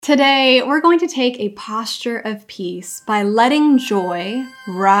Today, we're going to take a posture of peace by letting joy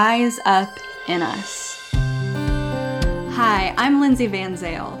rise up in us. Hi, I'm Lindsay Van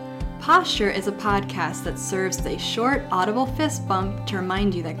Zale. Posture is a podcast that serves as a short, audible fist bump to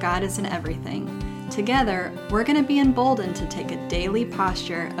remind you that God is in everything. Together, we're going to be emboldened to take a daily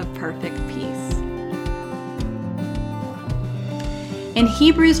posture of perfect peace. In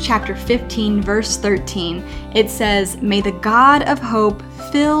Hebrews chapter 15, verse 13, it says, "May the God of hope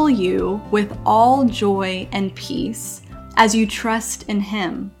fill you with all joy and peace as you trust in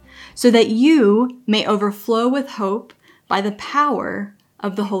Him, so that you may overflow with hope by the power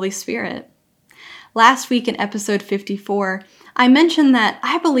of the Holy Spirit." Last week in episode 54, I mentioned that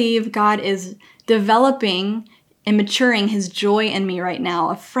I believe God is developing and maturing His joy in me right now,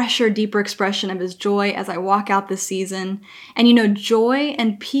 a fresher, deeper expression of His joy as I walk out this season. And joy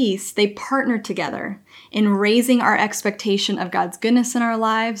and peace, they partner together in raising our expectation of God's goodness in our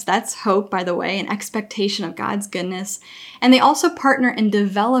lives. That's hope, by the way, an expectation of God's goodness. And they also partner in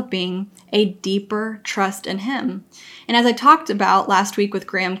developing a deeper trust in Him. And as I talked about last week with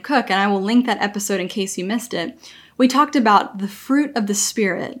Graham Cook, and I will link that episode in case you missed it, we talked about the fruit of the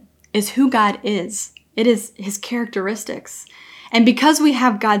Spirit is who God is. It is His characteristics. And because we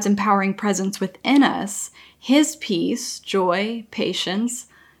have God's empowering presence within us, His peace, joy, patience,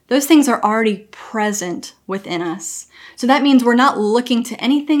 those things are already present within us. So that means we're not looking to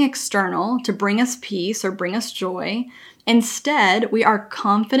anything external to bring us peace or bring us joy. Instead, we are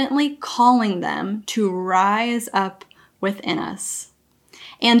confidently calling them to rise up within us.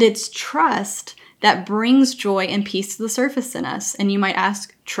 And it's trust that brings joy and peace to the surface in us. And you might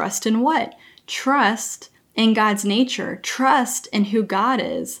ask, trust in what? Trust in God's nature. Trust in who God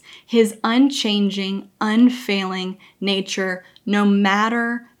is, His unchanging, unfailing nature, no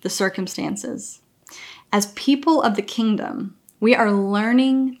matter the circumstances. As people of the kingdom, we are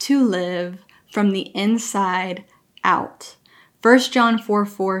learning to live from the inside out. 1 John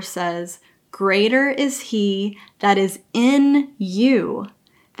 4:4 says, "Greater is He that is in you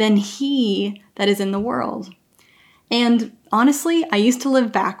than he that is in the world." And honestly, I used to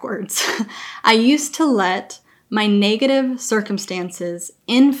live backwards. I used to let my negative circumstances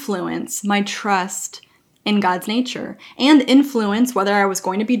influence my trust in God's nature and influence whether I was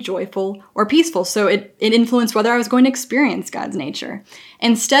going to be joyful or peaceful. So it influenced whether I was going to experience God's nature.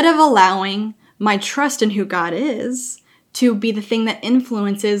 Instead of allowing my trust in who God is to be the thing that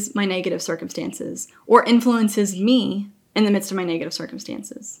influences my negative circumstances or influences me in the midst of my negative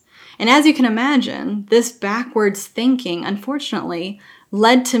circumstances. And as you can imagine, this backwards thinking, unfortunately,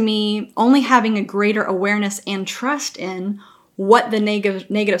 led to me only having a greater awareness and trust in what the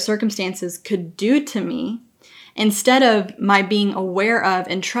negative circumstances could do to me, instead of my being aware of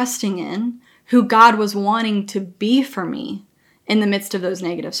and trusting in who God was wanting to be for me in the midst of those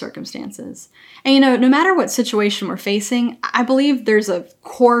negative circumstances. And no matter what situation we're facing, I believe there's a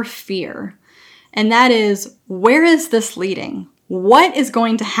core fear. And that is, where is this leading? What is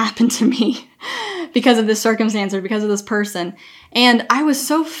going to happen to me because of this circumstance or because of this person? And I was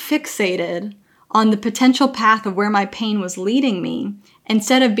so fixated on the potential path of where my pain was leading me,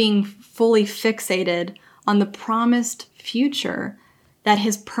 instead of being fully fixated on the promised future that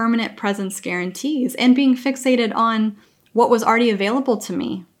His permanent presence guarantees, and being fixated on what was already available to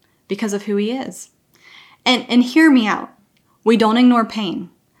me because of who He is. And hear me out. We don't ignore pain.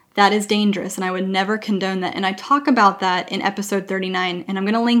 That is dangerous, and I would never condone that. And I talk about that in episode 39, and I'm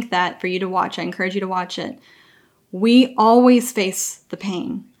going to link that for you to watch. I encourage you to watch it. We always face the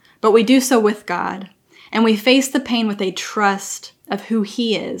pain, but we do so with God. And we face the pain with a trust of who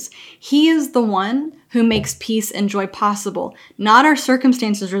He is. He is the one who makes peace and joy possible, not our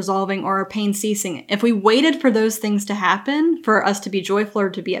circumstances resolving or our pain ceasing. If we waited for those things to happen, for us to be joyful or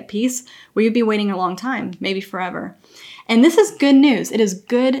to be at peace, we would be waiting a long time, maybe forever. And this is good news. It is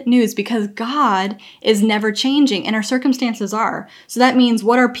good news because God is never changing and our circumstances are. So that means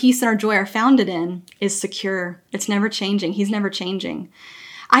what our peace and our joy are founded in is secure. It's never changing. He's never changing.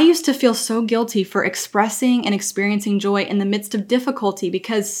 I used to feel so guilty for expressing and experiencing joy in the midst of difficulty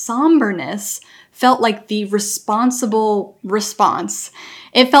because somberness felt like the responsible response.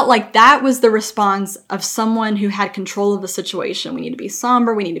 It felt like that was the response of someone who had control of the situation. We need to be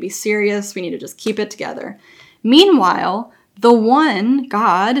somber. We need to be serious. We need to just keep it together. Meanwhile, the one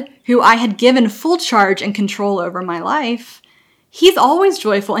God who I had given full charge and control over my life, He's always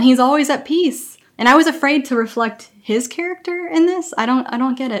joyful and He's always at peace. And I was afraid to reflect His character in this. I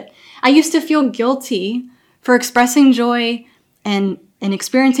don't get it. I used to feel guilty for expressing joy and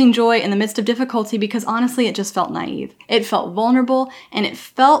experiencing joy in the midst of difficulty because honestly, it just felt naive. It felt vulnerable, and it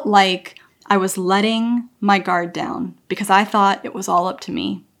felt like I was letting my guard down because I thought it was all up to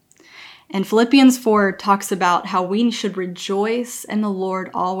me. And Philippians 4 talks about how we should rejoice in the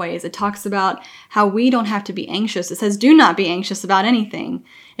Lord always. It talks about how we don't have to be anxious. It says, do not be anxious about anything.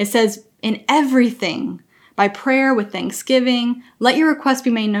 It says, in everything, by prayer with thanksgiving, let your requests be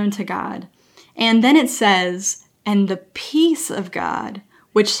made known to God. And then it says, and the peace of God,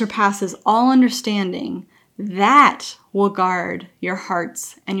 which surpasses all understanding, that will guard your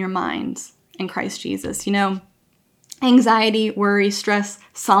hearts and your minds in Christ Jesus. You know, anxiety, worry, stress,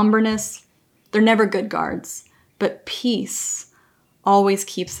 somberness, they're never good guards, but peace always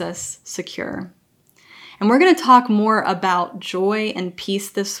keeps us secure. And we're going to talk more about joy and peace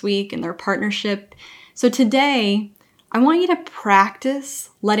this week and their partnership. So today, I want you to practice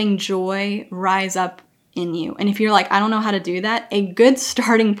letting joy rise up in you. And if you're like, I don't know how to do that, a good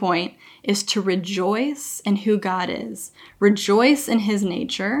starting point is to rejoice in who God is. Rejoice in his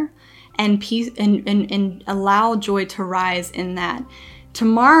nature and peace and allow joy to rise in that.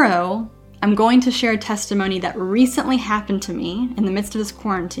 Tomorrow, I'm going to share a testimony that recently happened to me in the midst of this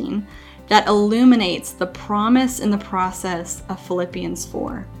quarantine that illuminates the promise and the process of Philippians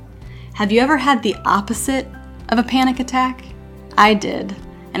 4. Have you ever had the opposite of a panic attack? I did,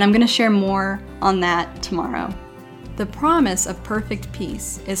 and I'm going to share more on that tomorrow. The promise of perfect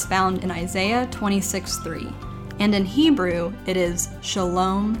peace is found in Isaiah 26:3, and in Hebrew it is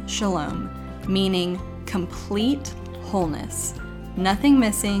shalom, shalom, meaning complete wholeness, nothing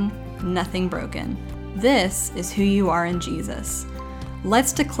missing, nothing broken. This is who you are in Jesus.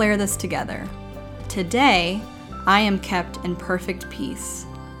 Let's declare this together. Today, I am kept in perfect peace.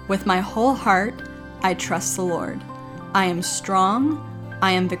 With my whole heart, I trust the Lord. I am strong,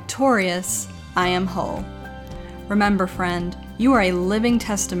 I am victorious, I am whole. Remember, friend, you are a living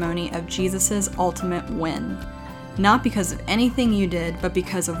testimony of Jesus' ultimate win. Not because of anything you did, but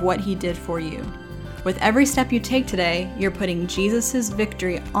because of what he did for you. With every step you take today, you're putting Jesus'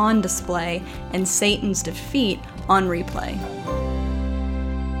 victory on display and Satan's defeat on replay.